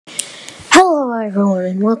everyone,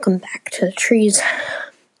 and welcome back to the trees.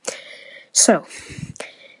 So,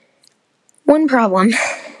 one problem,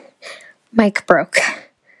 mic broke.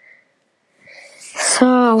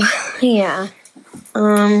 So, yeah,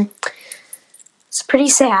 it's pretty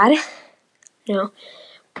sad,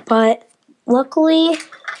 but luckily,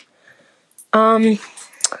 we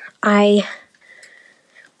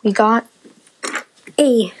got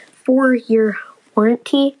a 4-year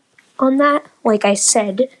warranty on that, like I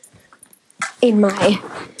said in my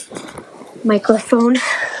microphone,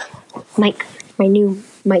 my new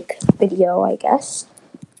mic video, I guess,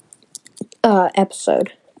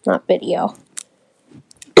 episode, not video.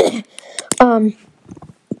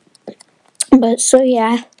 But so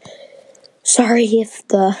yeah, sorry if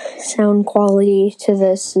the sound quality to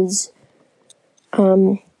this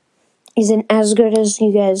isn't as good as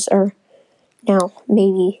you guys are now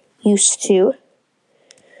maybe used to.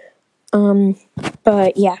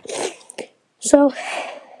 But yeah, so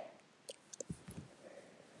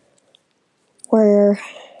we're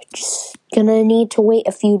just gonna need to wait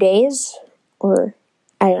a few days, or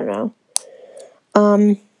I don't know.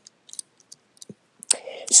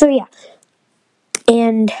 So yeah,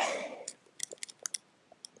 and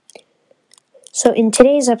so in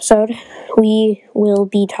today's episode, we will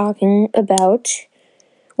be talking about,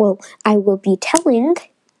 I will be telling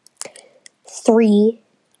 3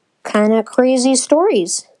 kind of crazy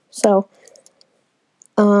stories. So,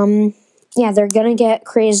 yeah, they're gonna get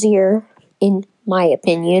crazier, in my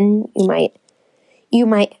opinion. You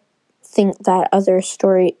might think that other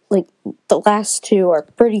story, like the last 2, are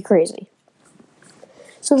pretty crazy.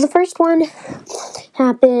 So the first one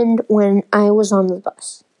happened when I was on the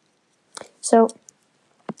bus. So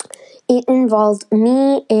it involved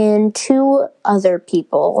me and 2 other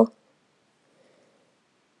people.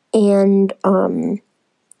 And,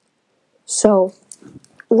 so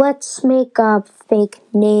let's make up fake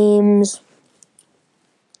names.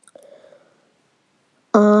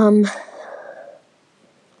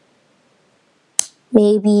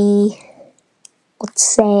 Maybe,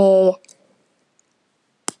 let's say,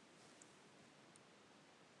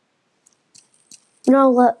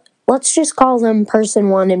 let's just call them person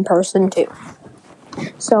 1 and person 2.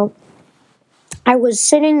 So, I was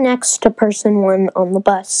sitting next to person 1 on the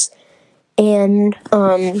bus, and,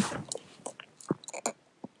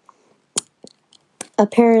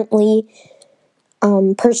 apparently,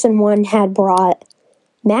 person 1 had brought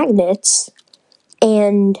magnets,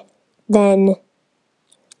 and then,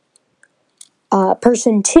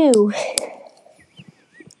 person 2,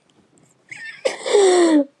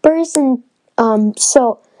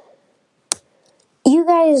 so, you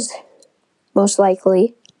guys most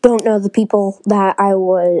likely don't know the people that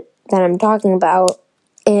I'm talking about,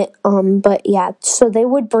 but yeah, so they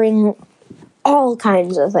would bring all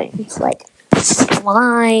kinds of things, like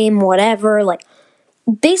slime, whatever, like,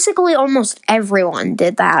 basically almost everyone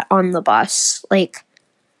did that on the bus, like,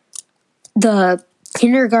 the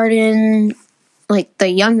kindergarten, like, the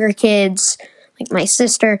younger kids, like, my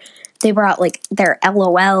sister, they brought, like, their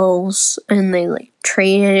LOLs, and they, like,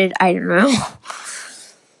 traded, I don't know,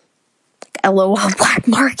 like, LOL Black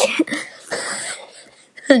Market.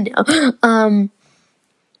 No,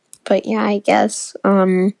 but yeah, I guess,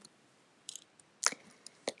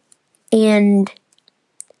 and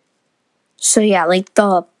so yeah, like,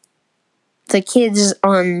 the kids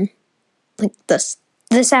on, like, this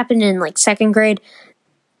happened in, like, 2nd grade.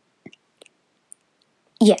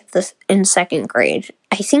 Yeah, in 2nd grade.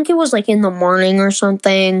 I think it was, like, in the morning or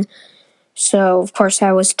something. So, of course,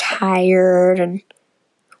 I was tired, and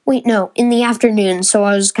in the afternoon. So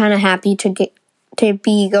I was kind of happy to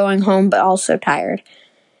be going home, but also tired.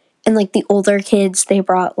 And, like, the older kids, they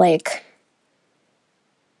brought, like,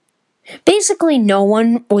 basically no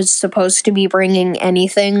one was supposed to be bringing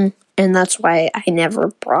anything, and that's why I never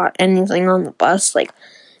brought anything on the bus. Like,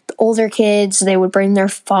 the older kids, they would bring their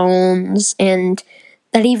phones, and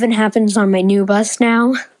that even happens on my new bus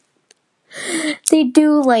now. They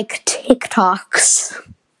do, like, TikToks.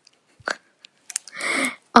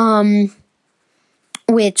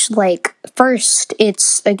 Which, like, first,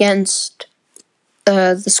 it's against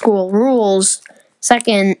the school rules.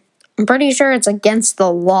 Second, I'm pretty sure it's against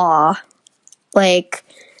the law. Like,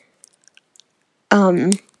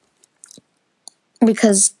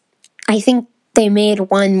 because I think they made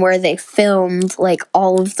one where they filmed, like,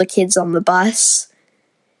 all of the kids on the bus.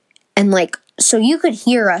 And, like, so you could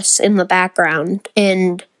hear us in the background,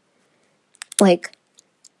 and, like,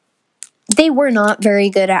 they were not very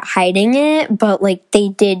good at hiding it, but, like, they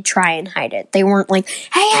did try and hide it. They weren't like,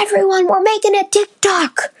 hey, everyone, we're making a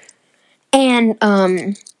TikTok! And,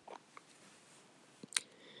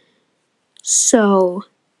 So,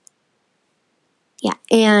 yeah,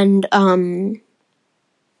 and,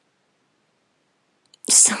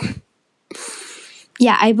 so,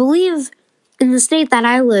 yeah, I believe in the state that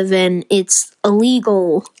I live in, it's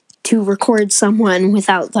illegal to record someone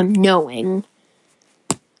without them knowing.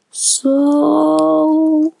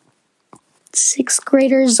 So, 6th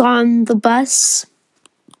graders on the bus.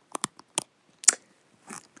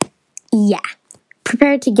 Yeah.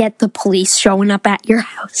 Prepare to get the police showing up at your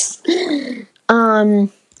house. No.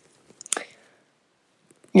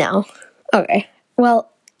 Okay. Well,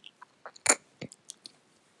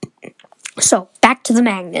 so back to the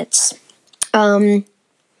magnets. And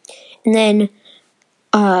then,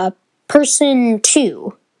 person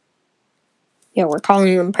 2. Yeah, we're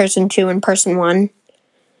calling them person 2 and person 1.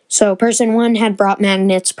 So person 1 had brought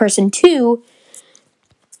magnets. Person 2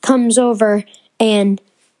 comes over and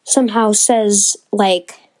somehow says,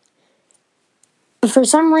 like, for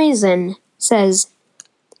some reason, says,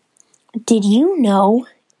 did you know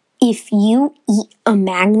if you eat a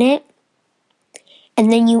magnet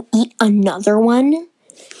and then you eat another one,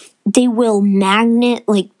 they will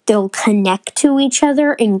they'll connect to each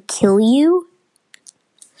other and kill you?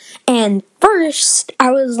 And first, I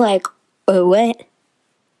was like, oh, what?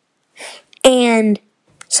 And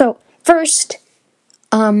so, first,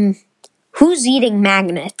 who's eating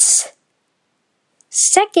magnets?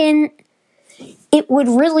 Second, it would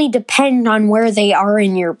really depend on where they are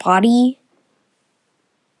in your body.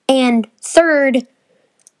 And third,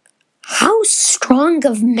 how strong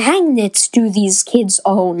of magnets do these kids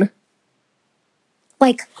own?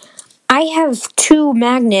 Like, I have 2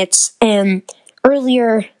 magnets, and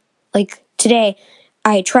earlier, like today,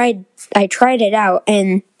 I tried it out,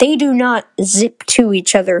 and they do not zip to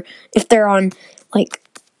each other if they're on, like,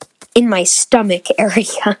 in my stomach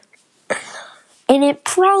area. And it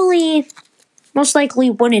probably, most likely,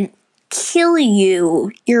 wouldn't kill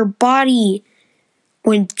you. Your body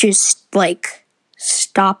would just, like,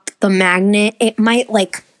 stop the magnet. It might,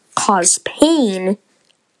 like, cause pain.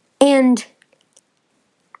 And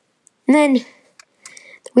then,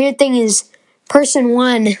 the weird thing is, person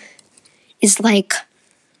 1 is like,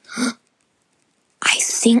 I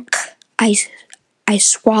think I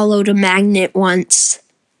swallowed a magnet once.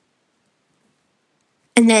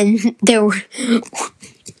 And then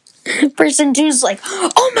person 2's like,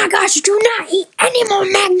 oh my gosh, do not eat any more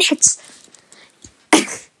magnets.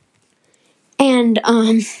 And,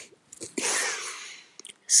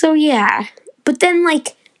 so yeah. But then,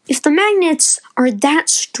 like, if the magnets are that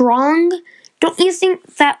strong, don't you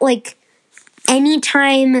think that, like,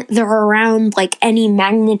 anytime they're around, like, any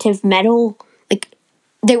magnetic metal, like,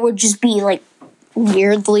 they would just be, like,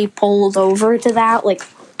 weirdly pulled over to that? Like,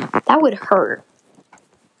 that would hurt.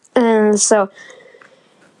 So,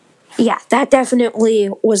 yeah, that definitely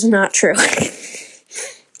was not true.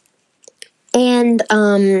 And,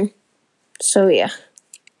 so yeah.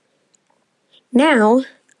 Now,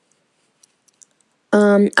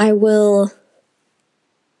 I will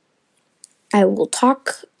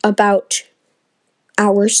talk about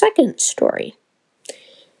our second story.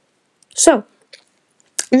 So,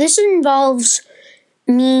 this involves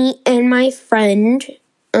me and my friend.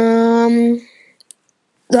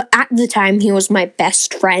 At the time, he was my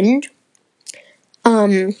best friend.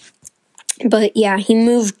 But yeah, he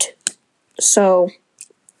moved, so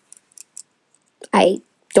I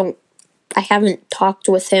haven't talked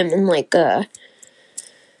with him in like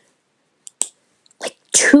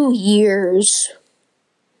 2 years.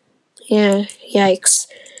 Yeah, yikes.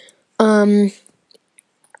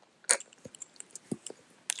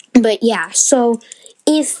 But yeah, so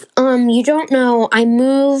if you don't know, I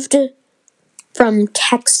moved from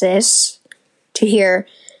Texas to here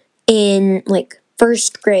in like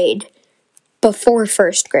 1st grade, before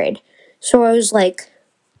 1st grade. So I was like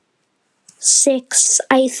 6,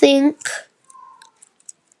 I think.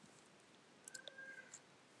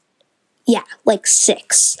 Yeah, like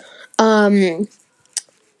 6.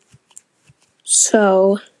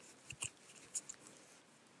 So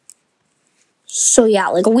yeah,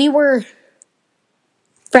 like we were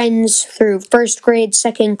friends through 1st grade,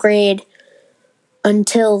 2nd grade,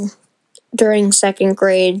 until during 2nd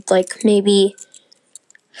grade, like maybe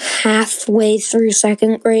halfway through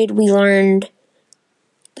 2nd grade, we learned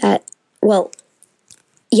that, well,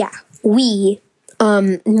 yeah, me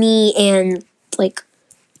and like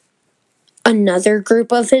another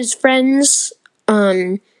group of his friends,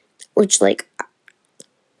 which like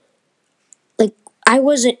I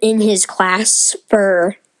wasn't in his class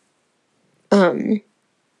for 2nd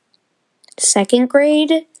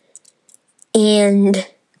grade, and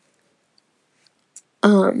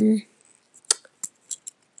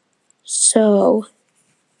So,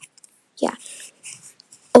 yeah.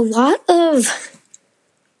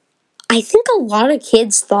 I think a lot of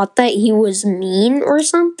kids thought that he was mean or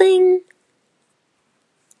something.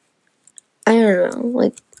 I don't know,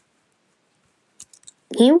 like,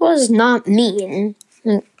 he was not mean.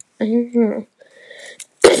 Like, I don't know.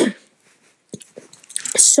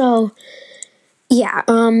 So, yeah,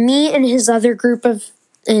 me and his other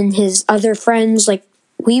and his other friends, like,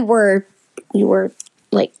 we were,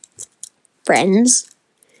 like, friends.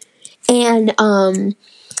 And,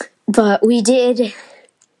 but we did,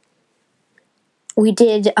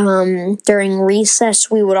 during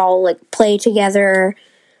recess, we would all, like, play together,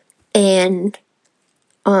 and,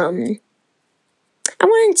 I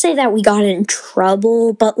wouldn't say that we got in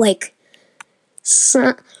trouble, but, like,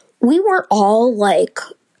 we were all, like,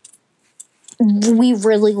 we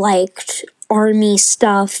really liked army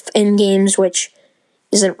stuff and games, which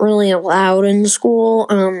isn't really allowed in school.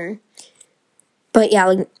 But yeah,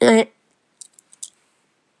 like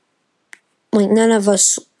none of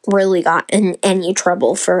us really got in any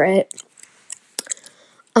trouble for it.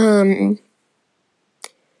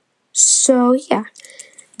 So yeah,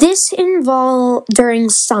 this involved during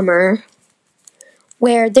summer,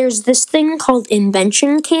 where there's this thing called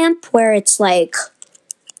invention camp, where it's like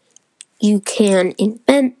you can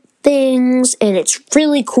invent things, and it's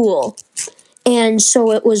really cool. And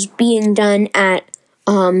so it was being done at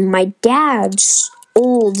my dad's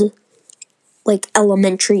old, like,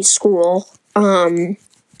 elementary school.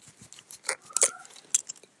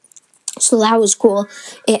 So that was cool.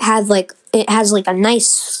 It has like a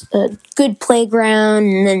nice, good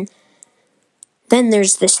playground, and then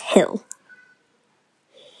there's this hill.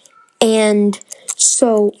 And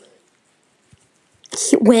so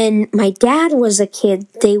when my dad was a kid,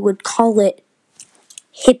 they would call it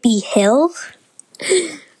Hippie Hill,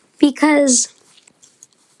 because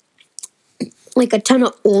like a ton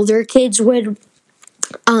of older kids would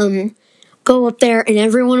go up there, and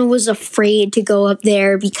everyone was afraid to go up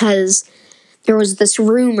there because there was this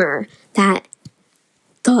rumor that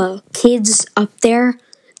the kids up there,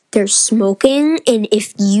 they're smoking, and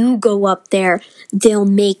if you go up there, they'll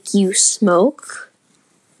make you smoke.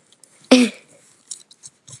 So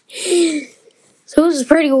it was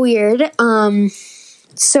pretty weird.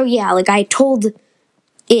 So yeah, like, I told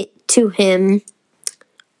it to him.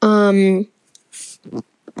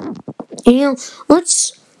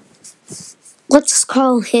 Let's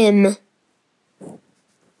call him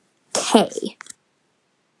K.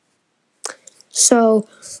 So,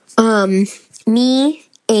 me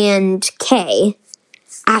and K,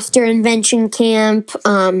 after invention camp,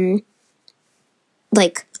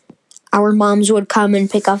 like, our moms would come and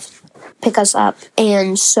pick us up,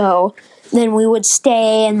 and so then we would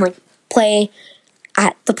stay and, like, play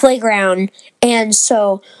at the playground. And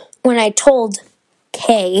so when I told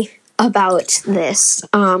Kay about this,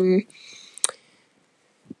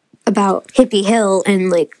 about Hippie Hill and,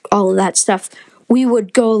 like, all of that stuff, we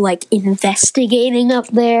would go, like, investigating up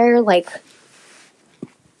there, like,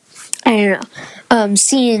 I don't know,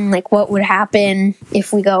 seeing, like, what would happen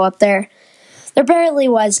if we go up there. There barely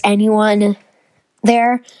was anyone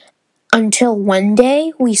there until one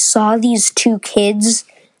day we saw these two kids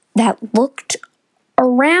that looked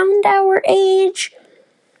around our age,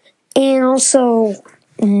 and also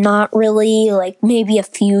not really, like, maybe a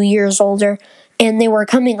few years older, and they were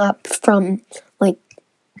coming up from, like,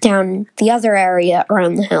 down the other area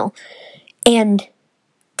around the hill. And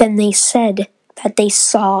then they said that they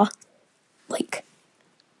saw, like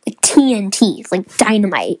TNT, like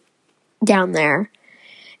dynamite, down there.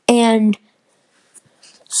 And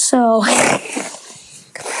so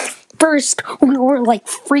first we were, like,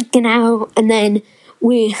 freaking out, and then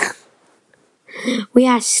we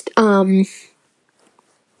asked,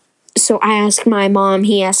 so I asked my mom,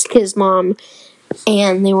 he asked his mom,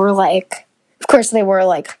 and they were like, of course they were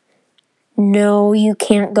like, no, you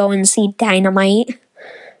can't go and see dynamite.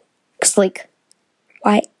 'Cause, like,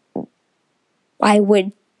 why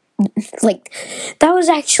would, like, that was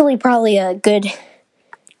actually probably a good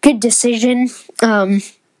decision.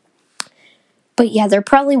 But yeah, there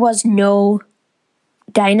probably was no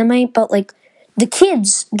dynamite, but, like, the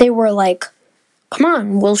kids, they were like, come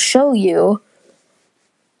on, we'll show you.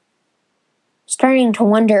 Starting to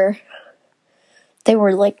wonder, they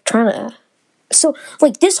were, like, trying to, so,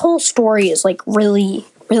 like, this whole story is, like, really,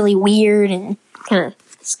 really weird and kind of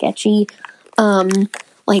sketchy.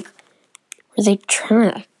 Like, were they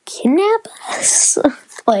trying to kidnap us?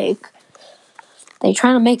 Like, they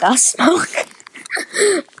trying to make us smoke?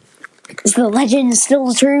 Is the legend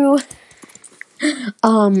still true?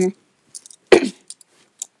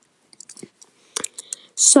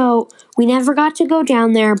 So we never got to go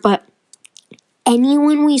down there, but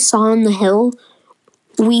anyone we saw on the hill,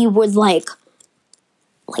 we would like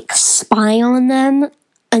spy on them.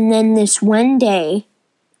 And then this one day,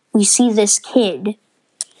 we see this kid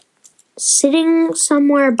sitting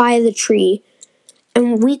somewhere by the tree,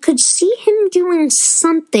 and we could see him doing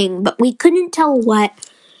something, but we couldn't tell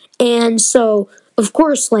what. And so, of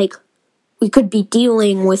course, like, we could be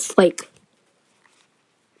dealing with, like,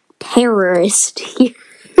 terrorists here.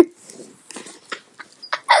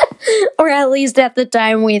 Or at least at the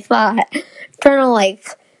time we thought. Trying to, like,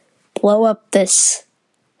 blow up this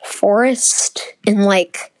forest in,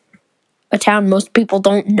 like, a town most people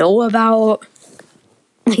don't know about.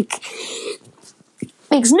 Like,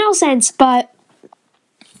 makes no sense, but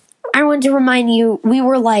I want to remind you, we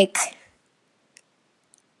were, like,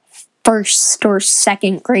 first or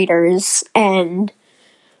second graders, and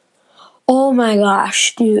oh my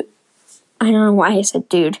gosh, dude. I don't know why I said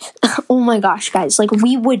dude. Oh my gosh, guys. Like,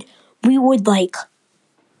 we would, like,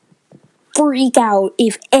 freak out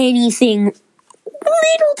if anything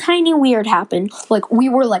little tiny weird happened. Like, we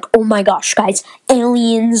were like, oh my gosh, guys.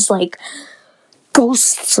 Aliens, like,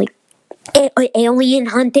 ghosts, like, alien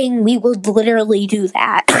hunting. We would literally do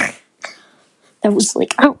that. That was,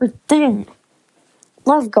 like, our thing.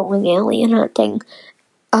 Love going alien hunting.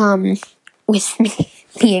 With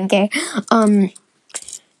me and Gay.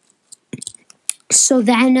 So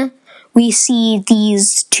then we see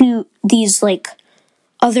these like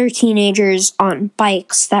other teenagers on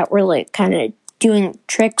bikes that were like kind of doing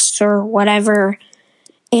tricks or whatever.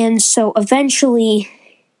 And so eventually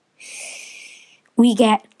we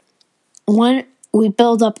build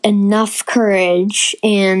up enough courage,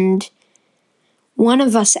 and one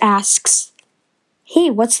of us asks, "Hey,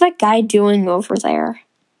 what's that guy doing over there?"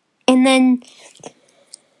 And then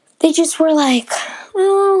they just were like,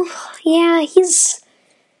 "Oh, yeah, he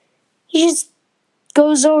just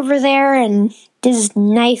goes over there and does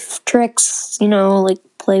knife tricks, like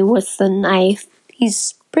play with the knife.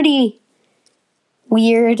 He's pretty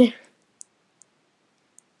weird."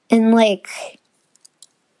 And like,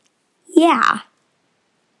 yeah,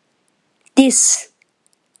 this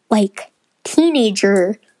like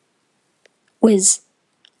teenager was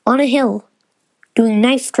on a hill doing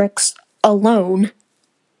knife tricks alone.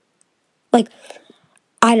 Like,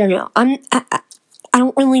 I don't know. I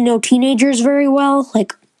don't really know teenagers very well.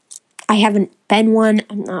 Like, I haven't been one.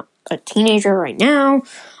 I'm not a teenager right now.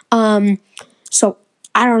 So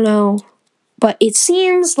I don't know. But it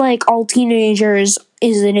seems like all teenagers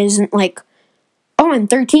isn't like, oh, I'm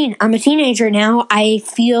 13. I'm a teenager now. I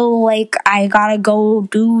feel like I gotta go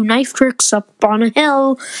do knife tricks up on a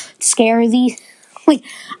hill, scare the. Like,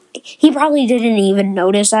 he probably didn't even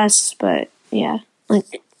notice us, but yeah.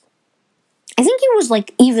 Like, I think he was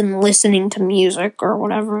like even listening to music or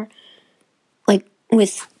whatever. Like,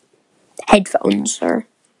 with headphones or.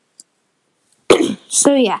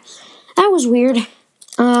 So yeah, that was weird.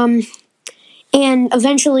 And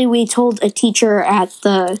eventually we told a teacher at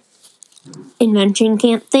the invention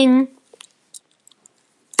camp thing.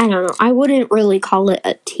 I don't know. I wouldn't really call it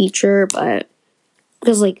a teacher, but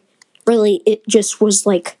because like really it just was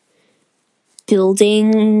like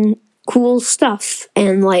building cool stuff,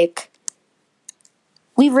 and like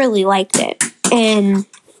we really liked it. And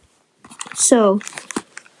so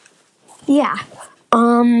yeah.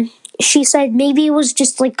 She said maybe it was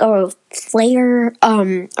just like a flare,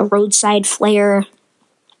 a roadside flare,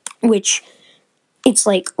 which it's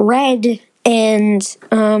like red, and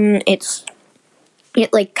it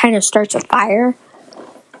like kind of starts a fire,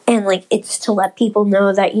 and like it's to let people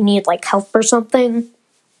know that you need like help or something.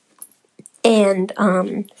 And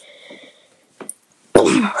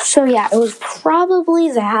so yeah, it was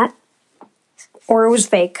probably that, or it was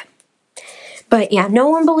fake. But yeah, no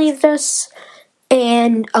one believed us.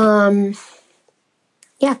 And,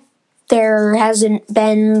 yeah, there hasn't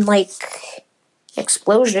been, like,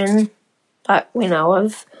 explosion that we know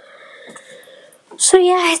of. So,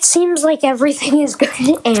 yeah, it seems like everything is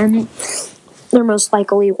good, and there most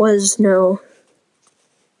likely was no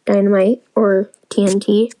dynamite or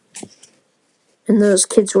TNT. And those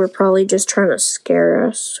kids were probably just trying to scare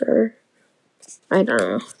us, or I don't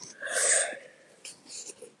know.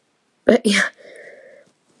 But, yeah.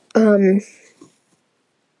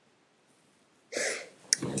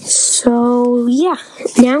 So, yeah,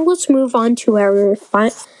 now let's move on to our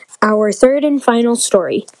third and final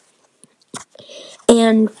story.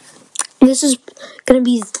 And this is going to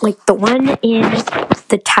be, like, the one in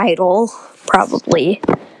the title, probably.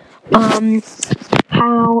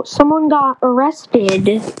 How someone got arrested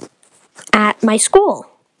at my school,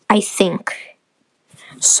 I think.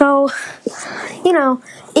 So,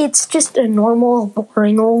 it's just a normal,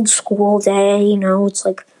 boring old school day. It's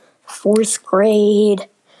like 4th grade.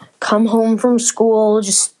 Come home from school,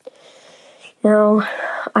 just,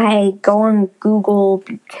 I go on Google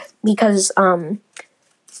because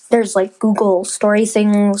there's like Google story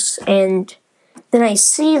things, and then I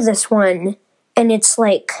see this one, and it's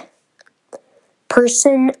like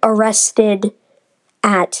person arrested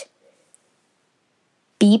at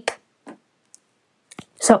beep.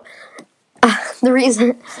 So the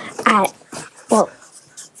reason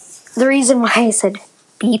why I said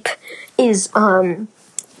beep is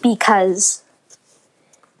because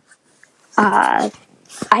I'm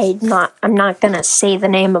not gonna say the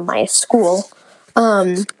name of my school.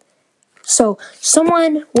 So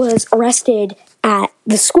someone was arrested at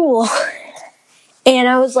the school, and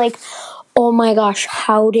I was like, oh my gosh,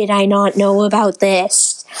 how did I not know about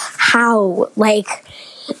this? How? Like,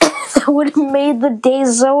 that would have made the day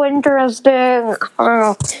so interesting.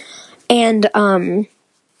 And,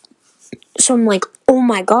 so I'm like, oh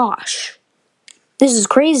my gosh, this is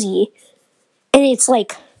crazy. And it's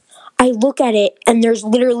like, I look at it, and there's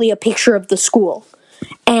literally a picture of the school.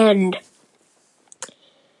 And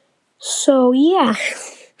so, yeah.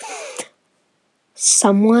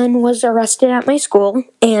 Someone was arrested at my school,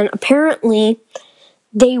 and apparently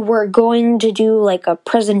they were going to do like a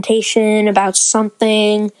presentation about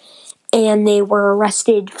something, and they were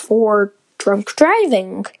arrested for drunk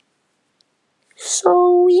driving.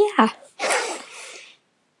 So, yeah.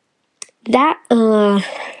 That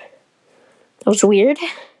was weird.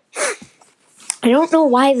 I don't know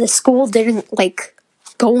why the school didn't, like,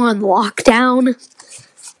 go on lockdown.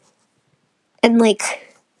 And, like,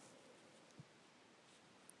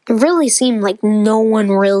 it really seemed like no one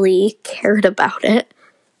really cared about it.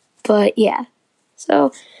 But, yeah.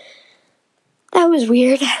 So, that was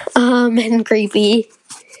weird, and creepy.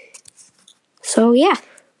 So, yeah.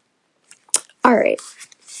 Alright.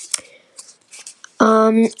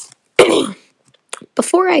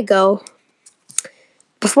 Before I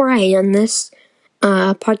end this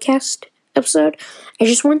podcast episode, I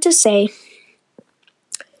just want to say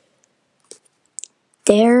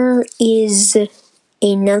there is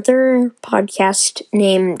another podcast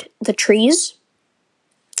named The Trees,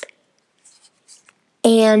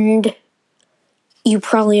 and you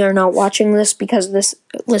probably are not watching this because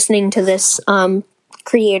listening to this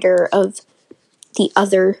creator of the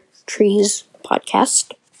Other Trees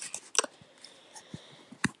podcast,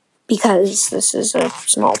 because this is a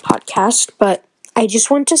small podcast, but I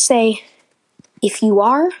just want to say, if you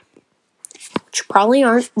are, which you probably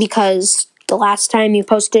aren't because the last time you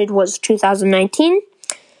posted was 2019,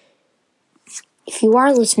 if you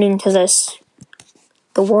are listening to this,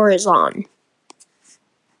 the war is on.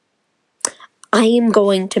 I am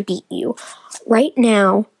going to beat you. Right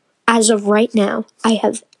now, as of right now, I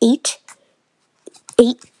have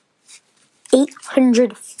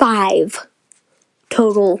 805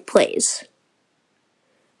 total plays.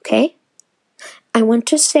 Okay? I want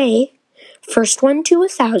to say, first one to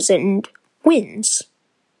 1,000 wins.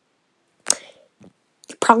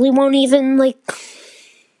 You probably won't even,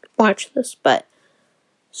 watch this, but,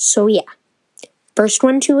 so yeah. First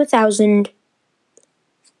one to 1,000,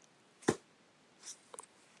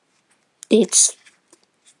 it's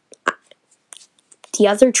the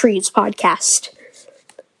Other Trees podcast.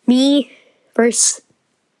 Me versus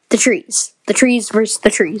the trees. The trees versus the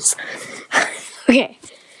trees. Okay.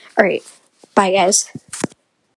 Alright. Bye, guys.